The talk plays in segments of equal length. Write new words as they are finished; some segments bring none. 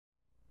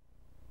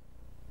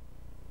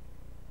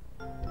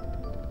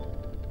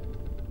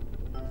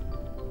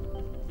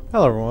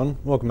Hello everyone,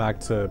 welcome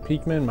back to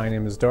Pikmin. My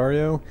name is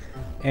Dario,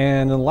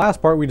 and in the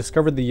last part we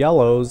discovered the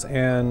yellows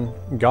and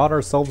got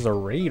ourselves a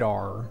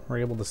radar. We're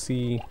able to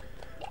see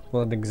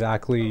what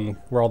exactly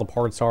where all the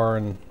parts are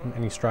and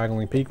any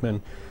straggling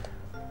Pikmin.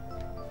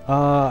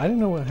 I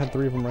didn't know I had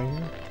 3 of them right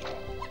here.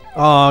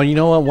 Oh, you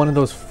know what? One of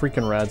those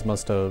freaking reds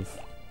must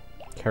have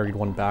carried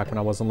one back when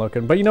I wasn't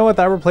looking. But you know what?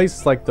 That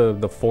replaces like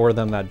the 4 of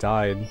them that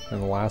died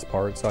in the last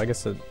part, so I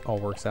guess it all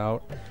works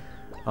out.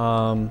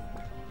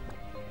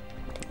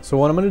 So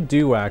what I'm going to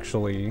do,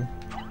 actually,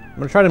 I'm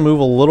going to try to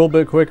move a little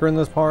bit quicker in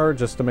this part,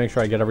 just to make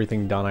sure I get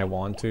everything done I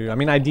want to. I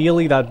mean,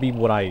 ideally, that'd be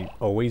what I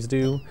always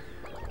do,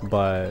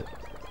 but,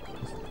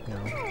 you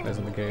know,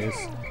 isn't the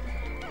case.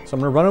 So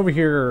I'm going to run over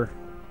here.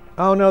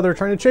 Oh, no, they're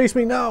trying to chase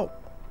me. No!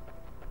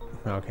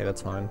 Okay,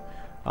 that's fine.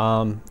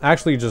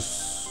 Actually,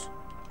 just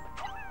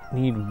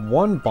need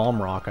 1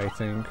 bomb rock, I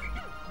think,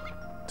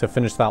 to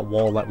finish that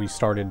wall that we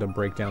started to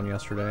break down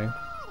yesterday.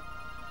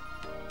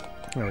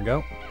 There we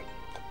go.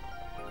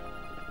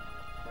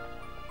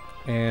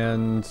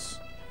 And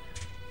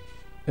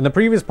in the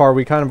previous part,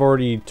 we kind of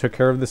already took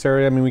care of this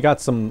area. I mean, we got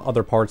some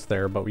other parts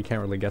there, but we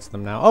can't really get to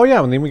them now. Oh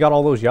yeah, and then we got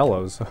all those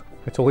yellows. I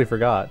totally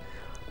forgot.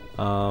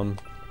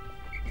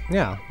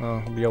 Yeah,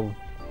 I'll be able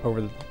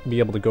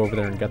to go over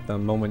there and get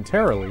them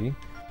momentarily.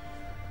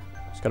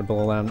 Just gotta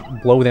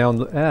blow down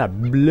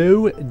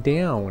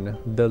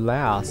the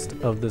last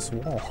of this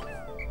wall.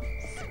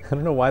 I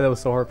don't know why that was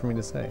so hard for me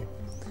to say.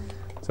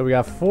 So we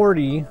got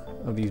 40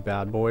 of these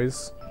bad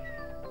boys.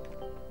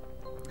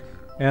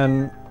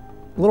 And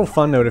a little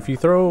fun note, if you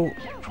throw a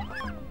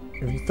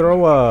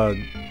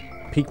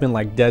Pikmin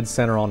like dead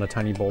center on a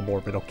tiny bulb,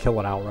 it'll kill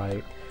it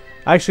outright.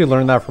 I actually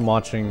learned that from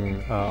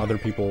watching other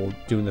people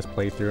doing this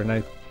playthrough,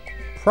 and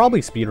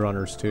probably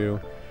speedrunners too.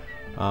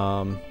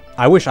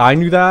 I wish I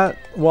knew that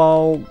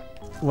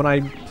when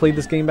I played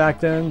this game back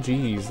then.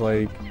 Jeez,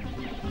 like,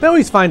 they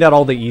always find out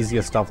all the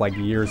easiest stuff like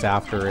years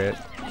after it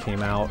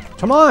came out.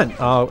 Come on!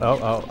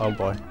 Oh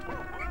boy.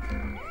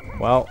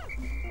 Well,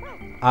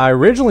 I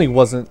originally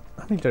wasn't.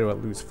 How many did I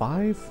lose?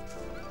 5?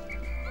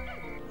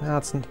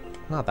 That's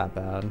not that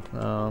bad.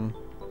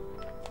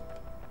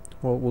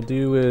 What we'll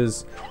do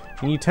is,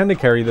 you need 10 to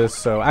carry this,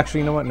 so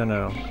actually, you know what?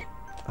 No.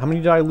 How many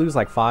did I lose?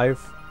 Like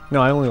 5?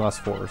 No, I only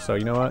lost 4, so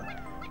you know what?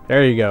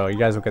 There you go. You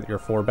guys will get your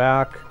 4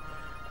 back.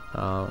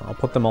 I'll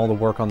put them all to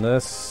work on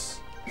this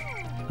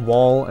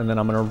wall, and then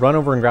I'm going to run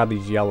over and grab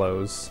these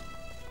yellows.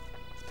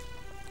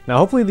 Now,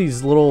 hopefully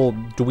these little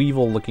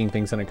dweevil-looking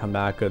things didn't come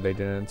back. Good, they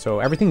didn't. So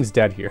everything's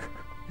dead here.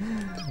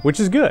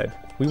 Which is good.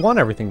 We want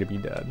everything to be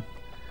dead.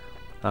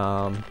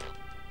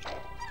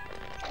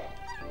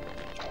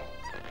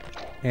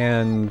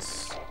 And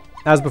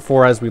as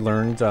before, as we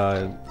learned,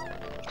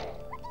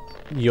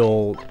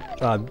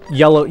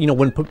 yellow, you know,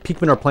 when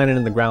Pikmin are planted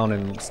in the ground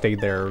and stayed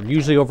there,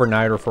 usually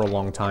overnight or for a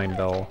long time,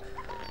 they'll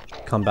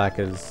come back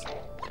as...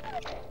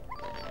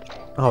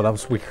 Oh, that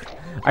was weird.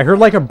 I heard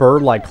like a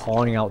bird like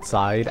calling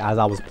outside as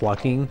I was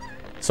plucking.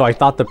 So I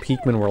thought the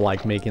Pikmin were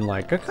like making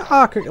like I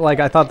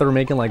thought they were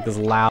making like this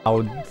loud. I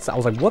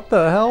was like, what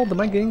the hell? Did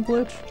my game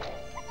glitch?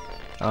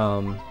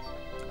 But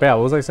yeah,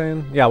 what was I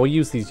saying? Yeah, we'll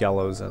use these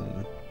yellows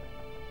and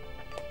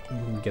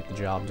get the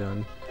job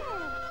done.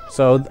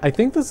 So I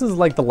think this is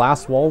like the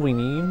last wall we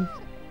need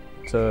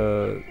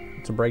to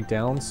break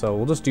down. So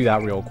we'll just do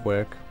that real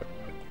quick.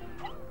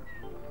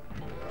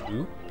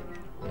 2,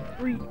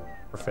 3,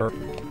 perfect.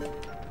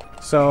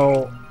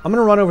 So, I'm going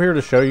to run over here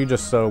to show you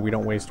just so we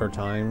don't waste our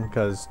time,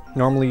 because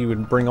normally you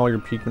would bring all your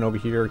Pikmin over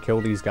here,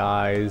 kill these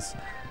guys,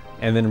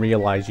 and then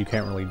realize you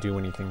can't really do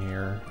anything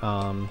here.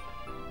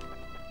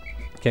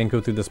 Can't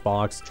go through this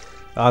box.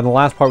 In the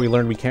last part we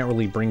learned we can't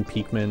really bring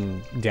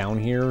Pikmin down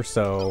here,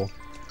 so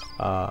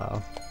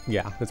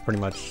yeah, it's pretty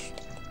much,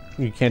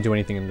 you can't do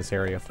anything in this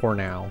area for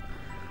now.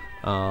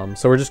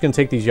 So we're just going to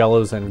take these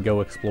yellows and go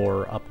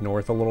explore up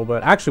north a little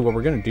bit. Actually, what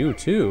we're going to do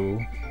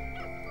too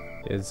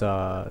is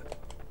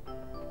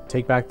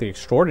take back the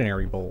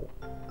extraordinary bolt.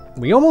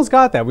 We almost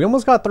got that. We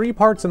almost got 3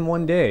 parts in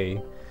one day,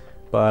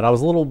 but I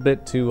was a little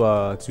bit too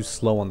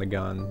slow on the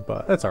gun.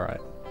 But that's all right.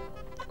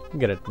 We'll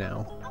get it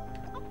now.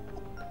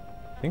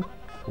 I think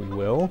we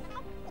will.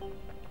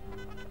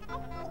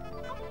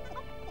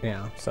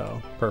 Yeah. So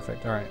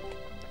perfect. All right.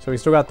 So we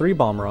still got 3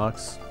 bomb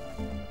rocks.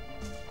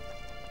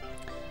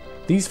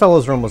 These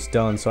fellows are almost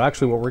done. So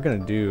actually, what we're gonna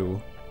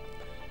do,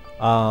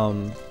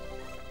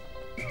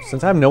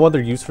 since I have no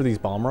other use for these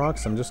bomb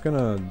rocks, I'm just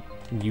gonna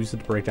use it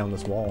to break down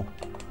this wall.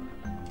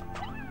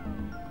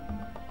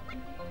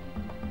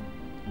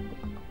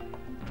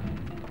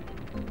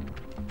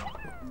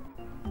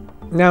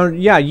 Now,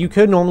 yeah, you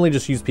could normally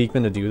just use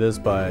Pikmin to do this,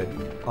 but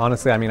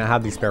honestly, I mean, I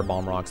have these spare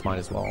bomb rocks, might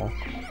as well.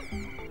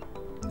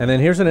 And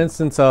then here's an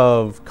instance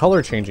of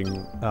color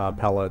changing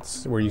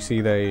pellets, where you see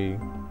they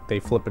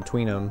flip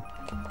between them.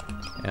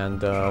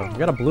 And we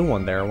got a blue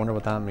one there. I wonder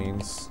what that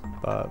means,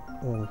 but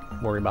we'll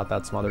worry about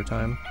that some other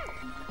time.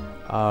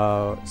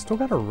 Still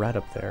got a red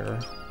up there.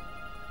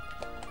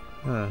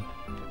 Huh.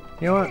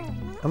 You know what?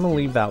 I'm gonna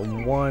leave that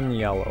 1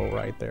 yellow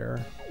right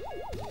there.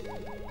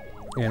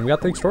 And we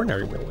got the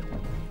extraordinary bolt.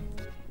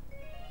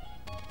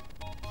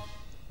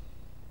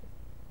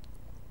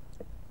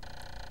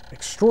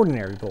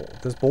 extraordinary bowl.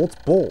 This bolt's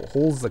bowl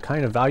holds the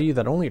kind of value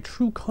that only a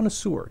true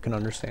connoisseur can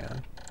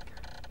understand.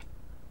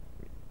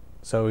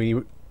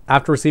 So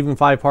after receiving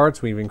 5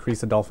 parts, we've increased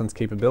the dolphin's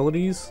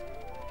capabilities.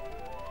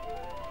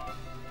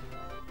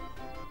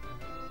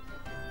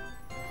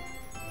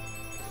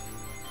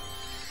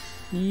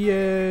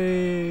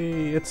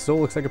 Yay! It still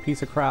looks like a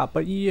piece of crap,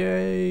 but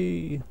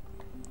yay!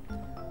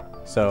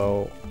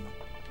 So,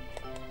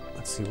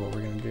 let's see what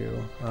we're gonna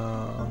do.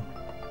 I'm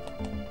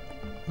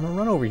gonna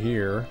run over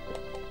here.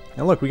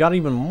 And look, we got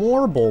even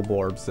more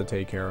Bulborbs to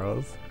take care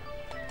of.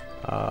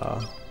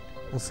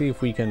 We'll see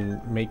if we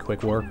can make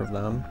quick work of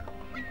them.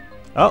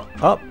 Up,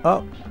 up,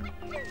 up.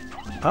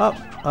 Up,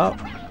 up.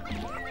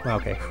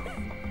 Okay.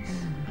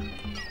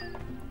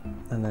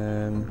 And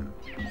then...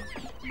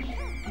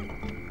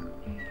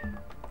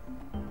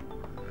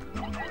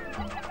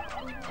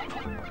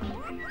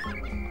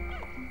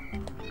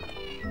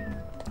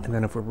 And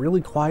then if we're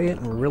really quiet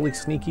and we're really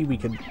sneaky, we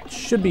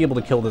should be able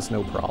to kill this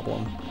no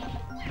problem.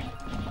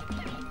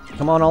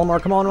 Come on,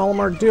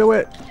 Olimar, do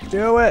it!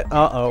 Do it!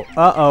 Uh-oh,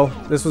 uh-oh.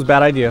 This was a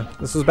bad idea.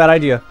 This was a bad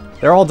idea.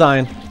 They're all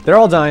dying. They're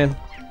all dying.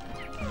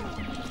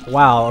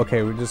 Wow,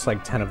 okay, we just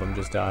like 10 of them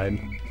just died.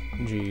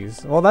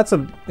 Jeez. Well, that's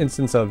an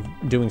instance of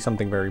doing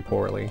something very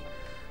poorly.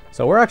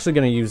 So we're actually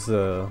going to use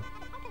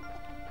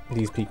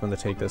these Pikmin to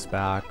take this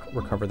back,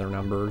 recover their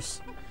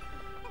numbers.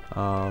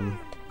 I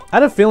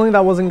had a feeling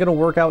that wasn't going to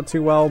work out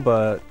too well,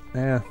 but,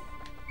 I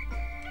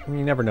mean,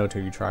 you never know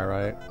till you try,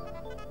 right?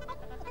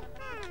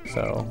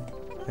 So,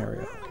 there we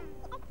go.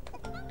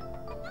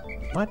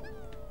 What?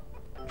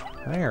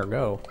 There we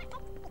go.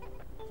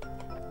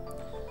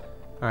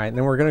 Alright,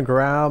 then we're going to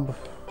grab...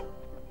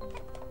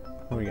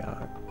 What do we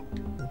got?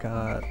 We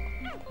got...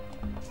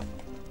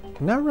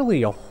 Not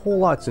really a whole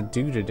lot to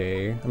do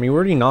today. I mean, we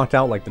already knocked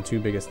out, like, the 2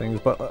 biggest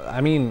things, but,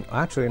 I mean,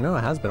 actually, no,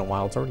 it has been a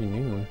while. It's already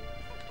noon.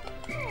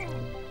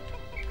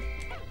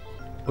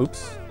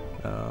 Oops.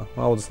 Well,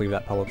 we'll just leave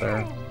that pellet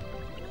there.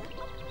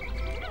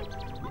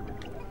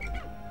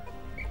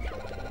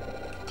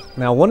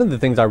 Now, one of the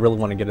things I really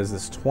want to get is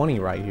this 20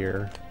 right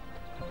here.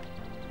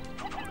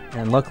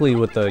 And luckily,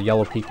 with the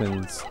yellow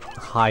Pikmin's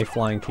high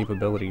flying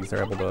capabilities,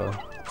 they're able to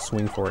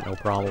swing for it no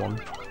problem.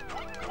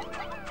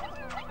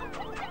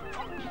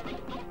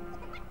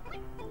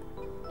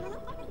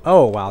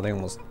 Oh, wow, they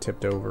almost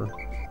tipped over.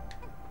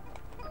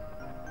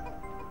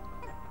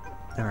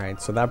 Alright,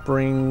 so that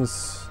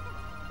brings...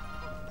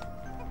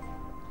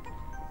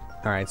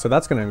 Alright, so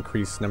that's going to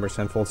increase numbers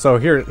tenfold. So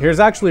here's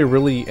actually a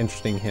really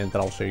interesting hint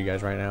that I'll show you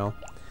guys right now.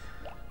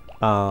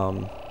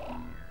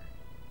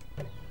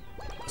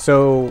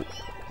 So,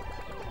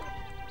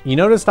 you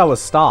noticed I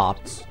was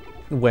stopped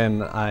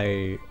when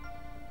I...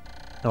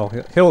 Oh,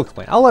 he'll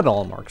explain. I'll let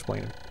Olimar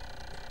explain.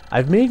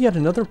 I've made yet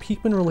another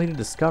Pikmin-related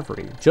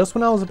discovery. Just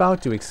when I was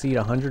about to exceed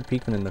 100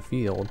 Pikmin in the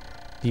field,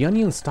 the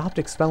onion stopped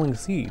expelling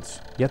seeds,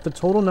 yet the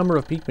total number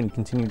of Pikmin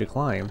continued to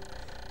climb.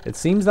 It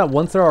seems that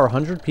once there are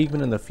 100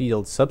 Pikmin in the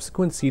field,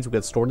 subsequent seeds will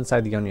get stored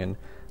inside the onion.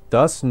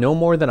 Thus, no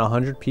more than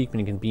 100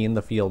 Pikmin can be in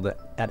the field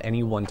at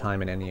any one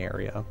time in any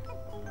area.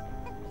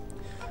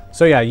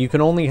 So yeah, you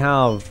can only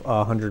have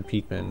 100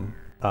 Pikmin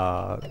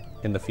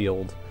in the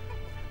field.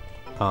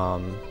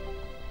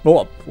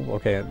 Well,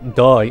 okay,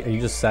 duh, you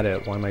just said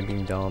it. Why am I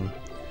being dumb?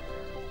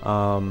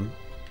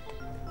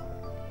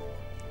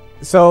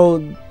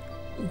 So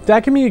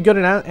that can be a good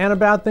and a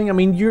bad thing. I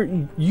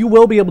mean, you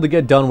will be able to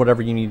get done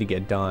whatever you need to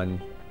get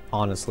done.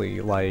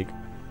 Honestly, like,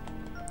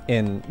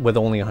 with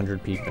only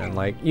 100 Pikmin.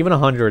 Like, even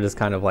 100 is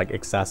kind of, like,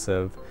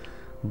 excessive.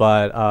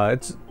 But,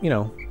 it's, you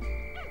know,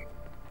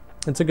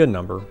 it's a good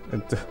number.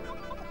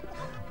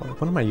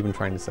 What am I even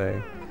trying to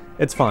say?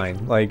 It's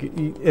fine. Like,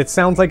 it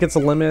sounds like it's a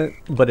limit,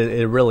 but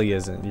it really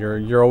isn't.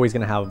 You're always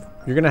gonna have,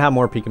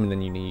 more Pikmin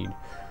than you need.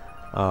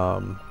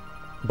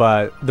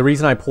 But the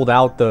reason I pulled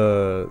out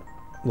the,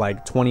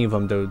 like, 20 of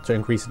them to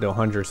increase it to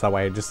 100, so that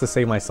way, just to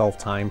save myself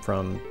time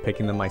from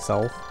picking them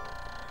myself.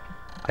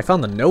 I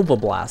found the Nova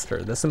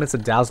Blaster. This emits a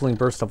dazzling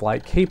burst of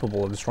light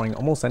capable of destroying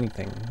almost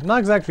anything. I'm not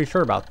exactly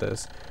sure about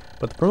this,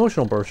 but the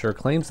promotional brochure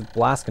claims that the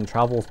blast can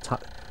travel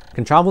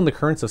in the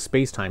currents of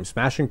space-time,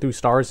 smashing through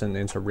stars and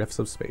into rifts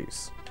of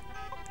space.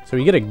 So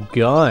you get a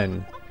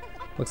gun.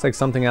 Looks like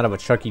something out of a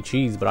Chuck E.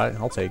 Cheese, but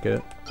I'll take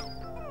it.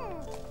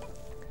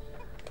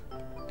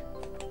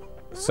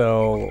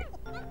 So,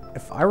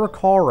 if I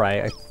recall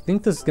right, I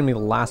think this is going to be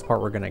the last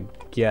part we're going to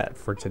get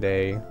for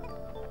today.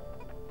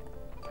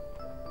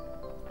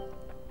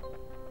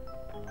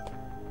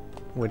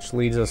 Which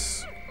leads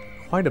us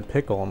quite a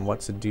pickle on what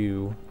to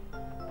do.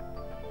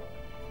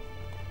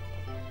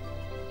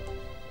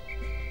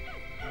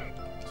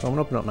 So I'm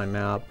gonna open up my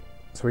map.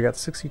 So we got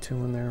 62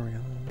 in there.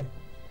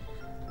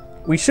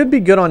 We should be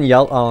good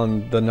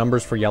on the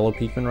numbers for yellow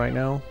Pikmin right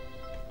now.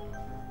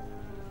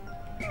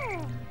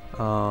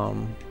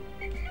 I'm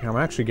gonna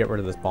actually get rid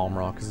of this bomb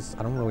rock because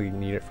I don't really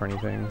need it for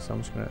anything. So I'm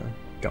just gonna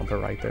dump it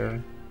right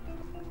there.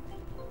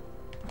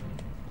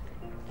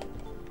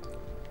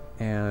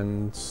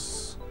 And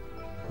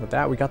with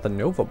that, we got the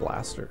Nova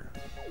Blaster.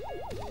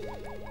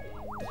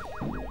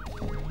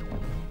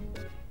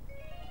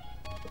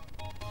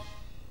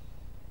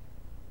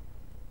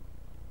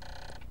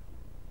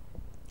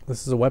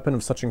 This is a weapon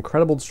of such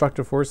incredible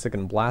destructive force that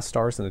can blast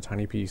stars into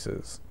tiny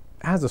pieces.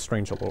 It has a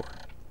strange allure.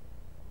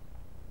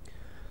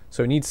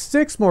 So it needs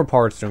 6 more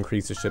parts to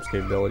increase the ship's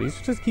capabilities.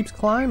 It just keeps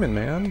climbing,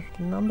 man.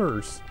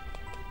 Numbers.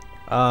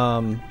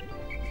 Let's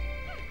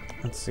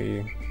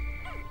see.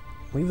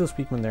 Leave those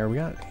Pikmin there. We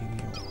got 80.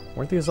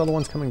 Weren't these other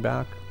ones coming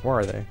back? Where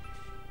are they?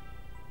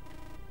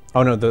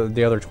 Oh no,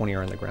 the other 20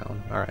 are in the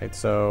ground. Alright,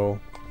 so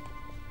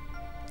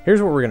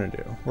here's what we're gonna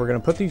do. We're gonna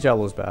put these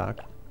yellows back.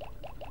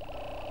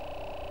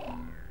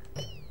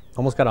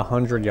 Almost got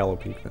 100 yellow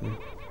Pikmin.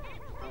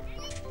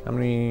 How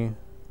many?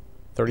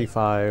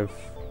 35,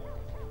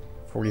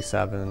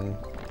 47,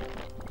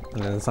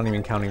 and then it's not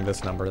even counting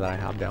this number that I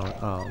have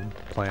down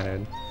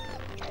planted.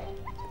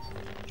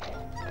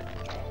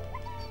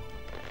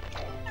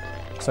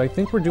 So I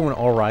think we're doing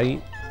all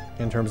right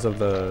in terms of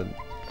the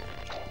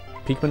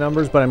Pikmin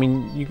numbers, but I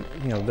mean, you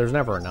know, there's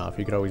never enough.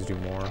 You could always do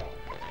more.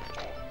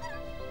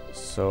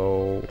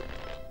 So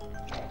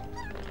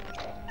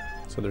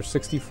there's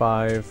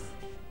 65,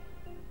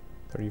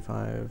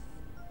 35.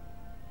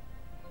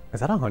 Is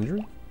that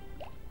 100?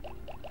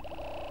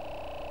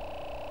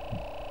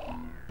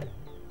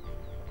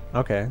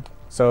 Okay,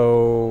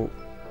 so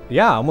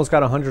yeah, almost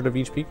got 100 of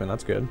each Pikmin.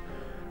 That's good.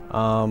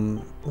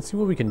 Let's see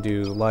what we can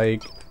do.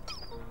 Like,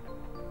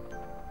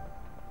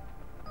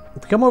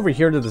 if we come over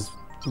here to this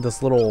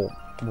little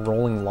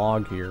rolling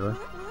log here,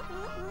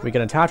 we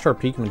can attach our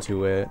Pikmin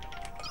to it,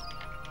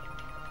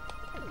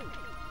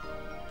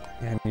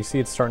 and you see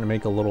it's starting to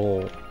make a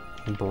little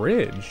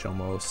bridge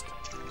almost.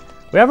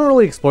 We haven't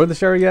really explored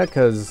this area yet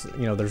because,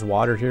 you know, there's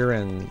water here,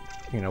 and,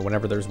 you know,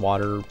 whenever there's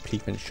water,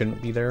 Pikmin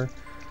shouldn't be there.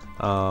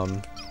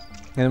 And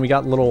we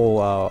got little,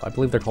 I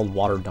believe they're called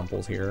water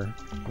dumples here.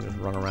 You just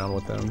run around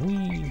with them.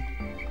 Whee!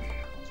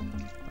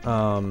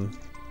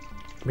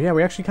 But yeah,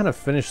 we actually kind of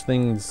finished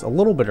things a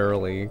little bit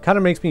early. It kind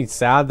of makes me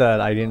sad that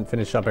I didn't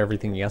finish up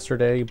everything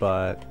yesterday,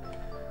 but,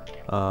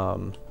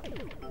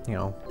 you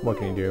know, what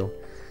can you do?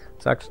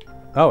 It's actually,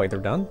 oh wait,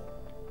 they're done?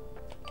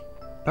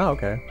 Oh,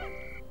 okay.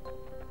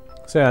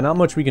 So yeah, not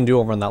much we can do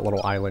over on that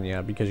little island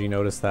yet, because you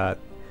notice that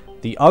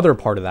the other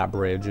part of that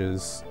bridge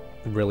is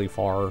really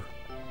far.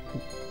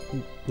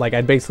 Like,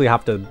 I'd basically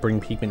have to bring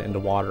Pikmin into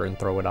water and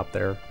throw it up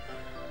there.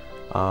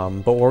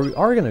 But what we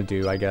are going to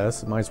do, I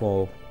guess, might as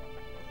well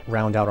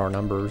round out our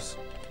numbers.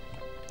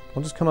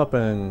 We'll just come up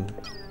and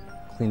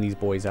clean these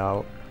boys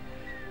out.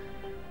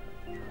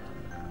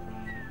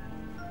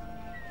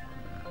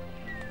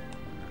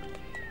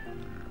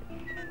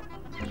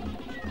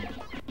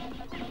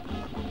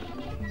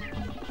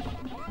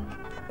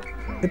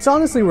 It's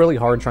honestly really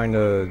hard trying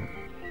to...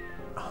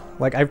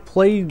 Like, I've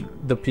played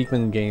the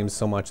Pikmin games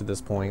so much at this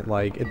point,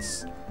 like,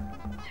 it's...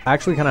 I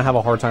actually kind of have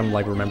a hard time,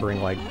 like,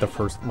 remembering, like,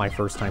 my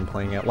first time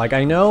playing it. Like,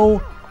 I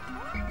know...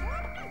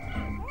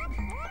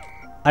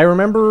 I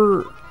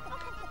remember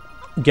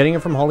getting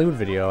it from Hollywood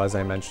Video, as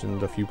I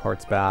mentioned a few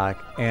parts back,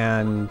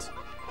 and...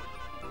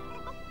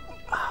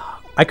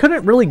 I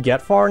couldn't really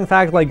get far. In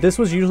fact, like, this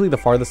was usually the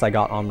farthest I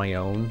got on my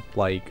own,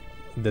 like,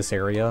 this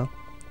area.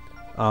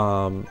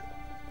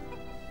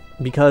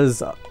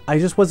 Because I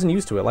just wasn't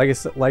used to it.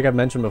 Like I've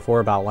mentioned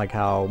before about like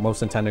how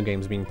most Nintendo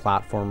games being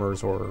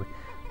platformers or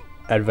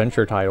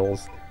adventure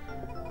titles,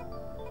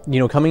 you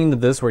know, coming into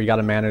this where you got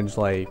to manage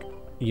like,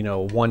 you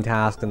know, one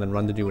task and then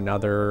run to do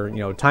another, you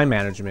know, time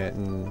management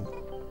and,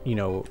 you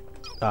know,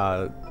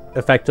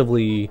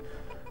 effectively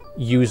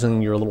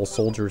using your little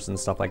soldiers and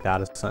stuff like that.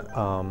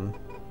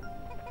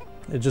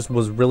 It just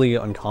was really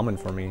uncommon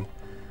for me.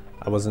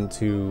 I wasn't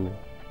too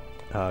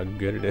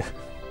good at it,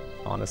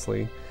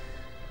 honestly.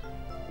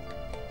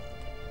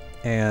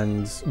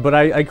 But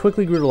I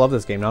quickly grew to love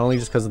this game, not only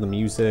just because of the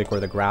music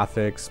or the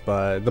graphics,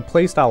 but the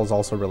playstyle is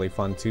also really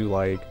fun too.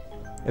 Like,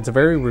 it's a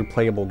very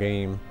replayable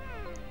game,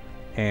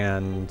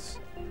 and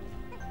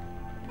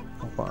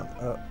hold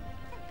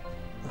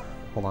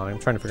on, I'm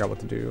trying to figure out what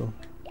to do,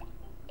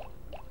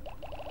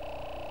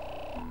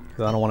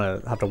 because I don't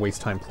want to have to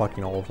waste time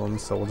plucking all of them,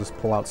 so we'll just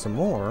pull out some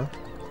more.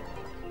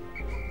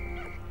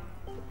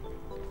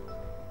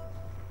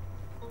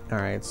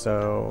 Alright,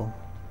 so...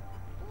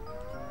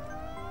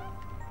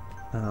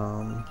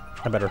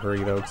 I better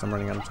hurry though, because I'm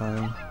running out of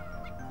time.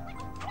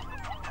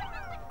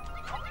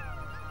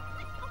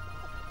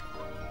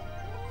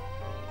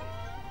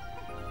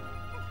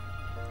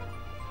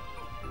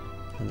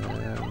 And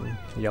then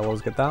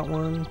yellows get that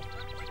one,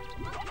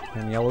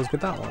 and yellows get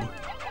that one.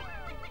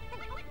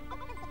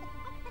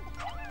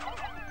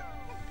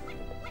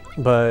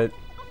 But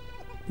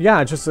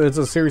yeah, it's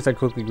a series I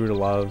quickly grew to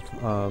love.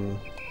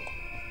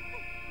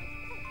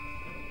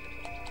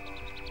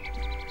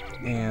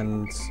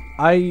 And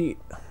I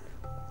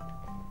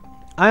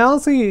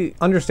honestly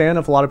understand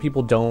if a lot of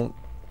people don't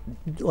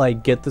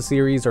like get the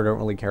series or don't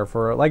really care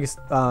for it. Like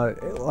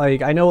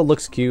I know it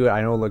looks cute,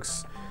 I know it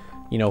looks,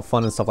 you know,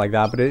 fun and stuff like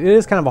that, but it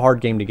is kind of a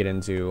hard game to get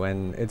into,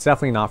 and it's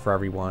definitely not for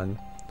everyone.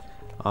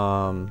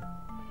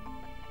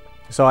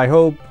 So I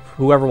hope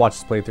whoever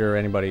watches playthrough or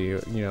anybody,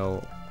 you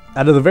know,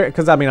 out of the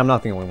because I mean, I'm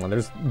not the only one.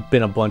 There's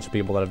been a bunch of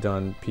people that have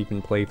done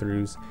Pikmin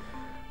playthroughs.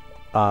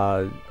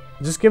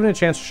 just giving it a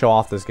chance to show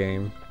off this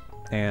game.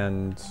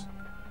 And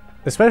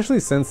especially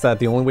since that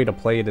the only way to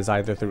play it is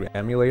either through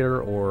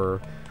emulator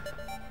or,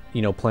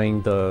 you know,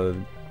 playing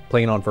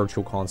on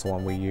Virtual Console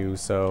on Wii U.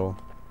 So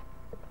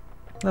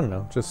I don't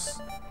know,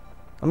 just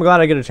I'm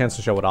glad I get a chance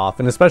to show it off,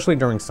 and especially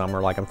during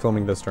summer. Like, I'm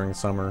filming this during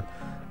summer.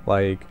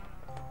 Like,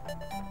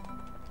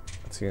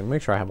 let's see,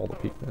 make sure I have all the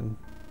Pikmin.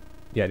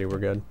 Yeah, dude, we're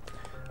good.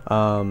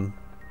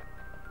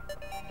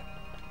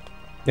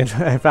 In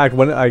fact,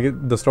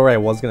 the story I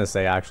was gonna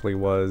say actually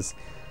was,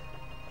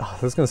 oh,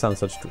 this is gonna sound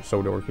so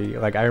dorky.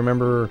 Like, I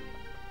remember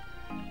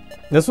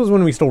this was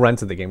when we still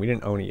rented the game. We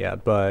didn't own it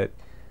yet, but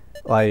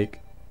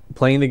like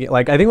playing the game.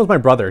 Like, I think it was my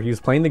brother. He was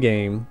playing the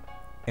game,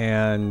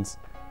 and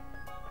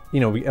you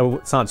know,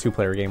 it's not a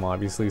two-player game,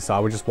 obviously. So I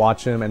would just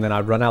watch him, and then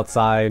I'd run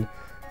outside,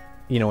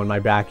 you know, in my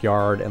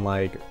backyard, and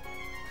like,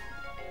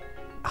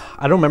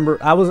 I don't remember.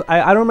 I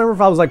don't remember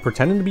if I was like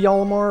pretending to be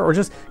Olimar, or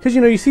just because,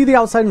 you know, you see the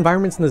outside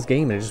environments in this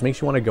game and it just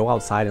makes you want to go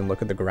outside and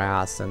look at the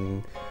grass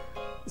and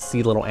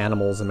see little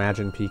animals,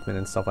 imagine Pikmin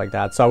and stuff like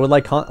that. So I would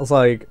like,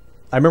 I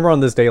remember on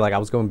this day, like, I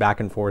was going back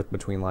and forth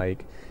between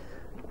like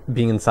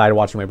being inside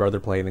watching my brother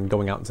play and then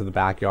going out into the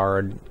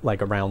backyard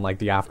like around like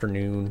the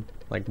afternoon,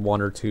 like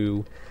 1 or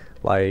 2,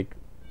 like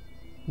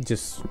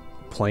just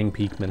playing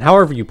Pikmin.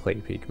 However you play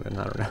Pikmin,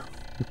 I don't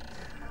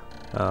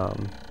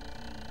know.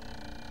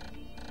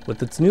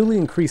 With its newly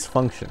increased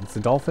functions, the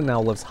dolphin now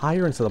lives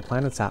higher into the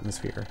planet's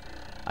atmosphere.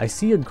 I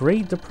see a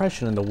great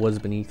depression in the woods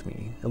beneath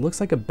me. It looks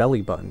like a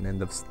belly button in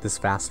this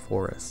vast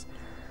forest.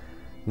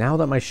 Now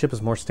that my ship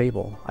is more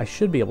stable, I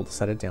should be able to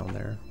set it down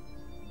there.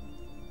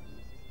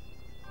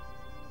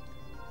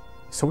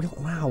 So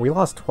we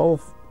lost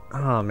 12.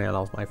 Oh man, that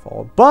was my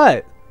fault.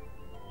 But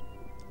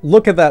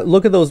look at that.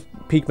 Look at those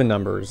Pikmin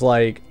numbers.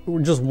 Like,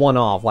 just one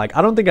off. Like,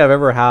 I don't think I've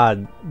ever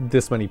had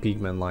this many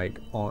Pikmin like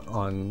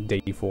on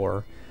day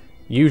 4.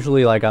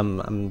 Usually, like,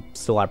 I'm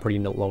still at pretty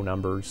low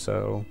numbers,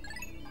 so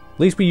at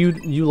least we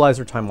utilize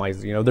our time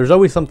wisely. You know, there's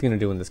always something to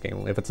do in this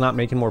game. If it's not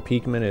making more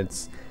Pikmin,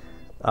 it's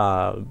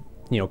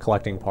you know,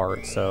 collecting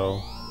parts. So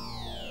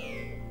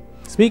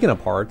speaking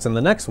of parts, in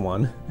the next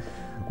one,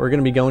 we're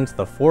gonna be going to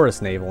the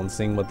Forest Naval and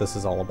seeing what this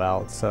is all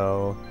about.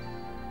 So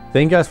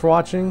thank you guys for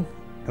watching,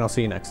 and I'll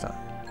see you next time.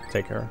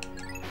 Take care.